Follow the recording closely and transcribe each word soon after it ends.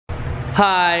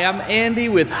Hi, I'm Andy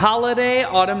with Holiday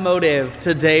Automotive.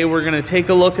 Today we're going to take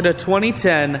a look at a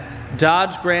 2010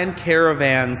 Dodge Grand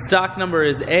Caravan. Stock number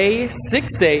is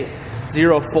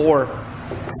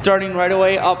A6804. Starting right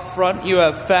away up front, you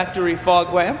have factory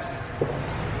fog lamps.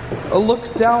 A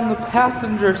look down the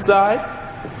passenger side.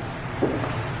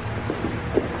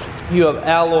 You have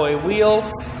alloy wheels.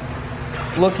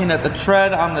 Looking at the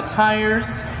tread on the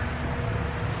tires.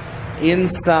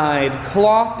 Inside,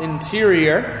 cloth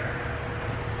interior.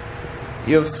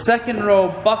 You have second row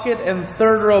bucket and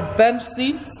third row bench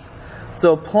seats,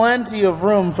 so plenty of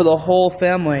room for the whole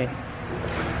family.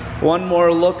 One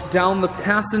more look down the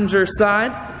passenger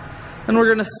side, and we're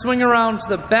going to swing around to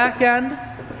the back end,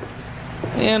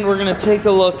 and we're going to take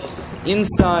a look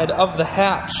inside of the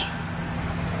hatch.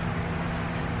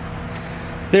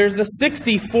 There's a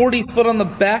 60/40 split on the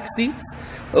back seats.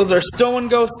 Those are stow and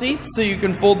go seats, so you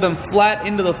can fold them flat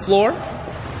into the floor.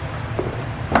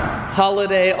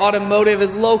 Holiday Automotive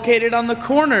is located on the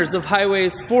corners of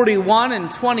Highways 41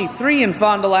 and 23 in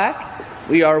Fond du Lac.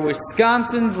 We are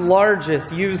Wisconsin's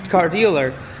largest used car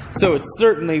dealer, so it's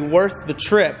certainly worth the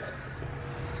trip.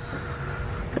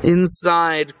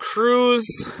 Inside, cruise,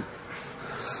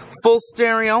 full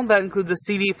stereo, that includes a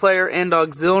CD player and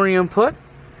auxiliary input.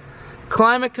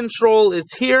 Climate control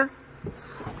is here.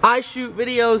 I shoot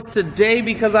videos today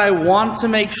because I want to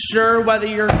make sure whether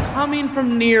you're coming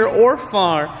from near or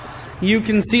far, you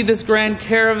can see this Grand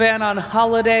Caravan on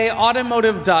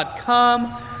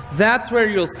holidayautomotive.com. That's where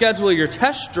you'll schedule your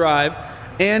test drive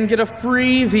and get a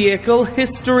free vehicle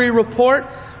history report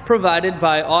provided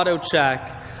by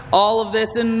AutoCheck. All of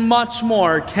this and much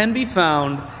more can be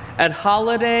found at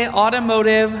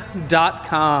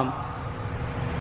holidayautomotive.com.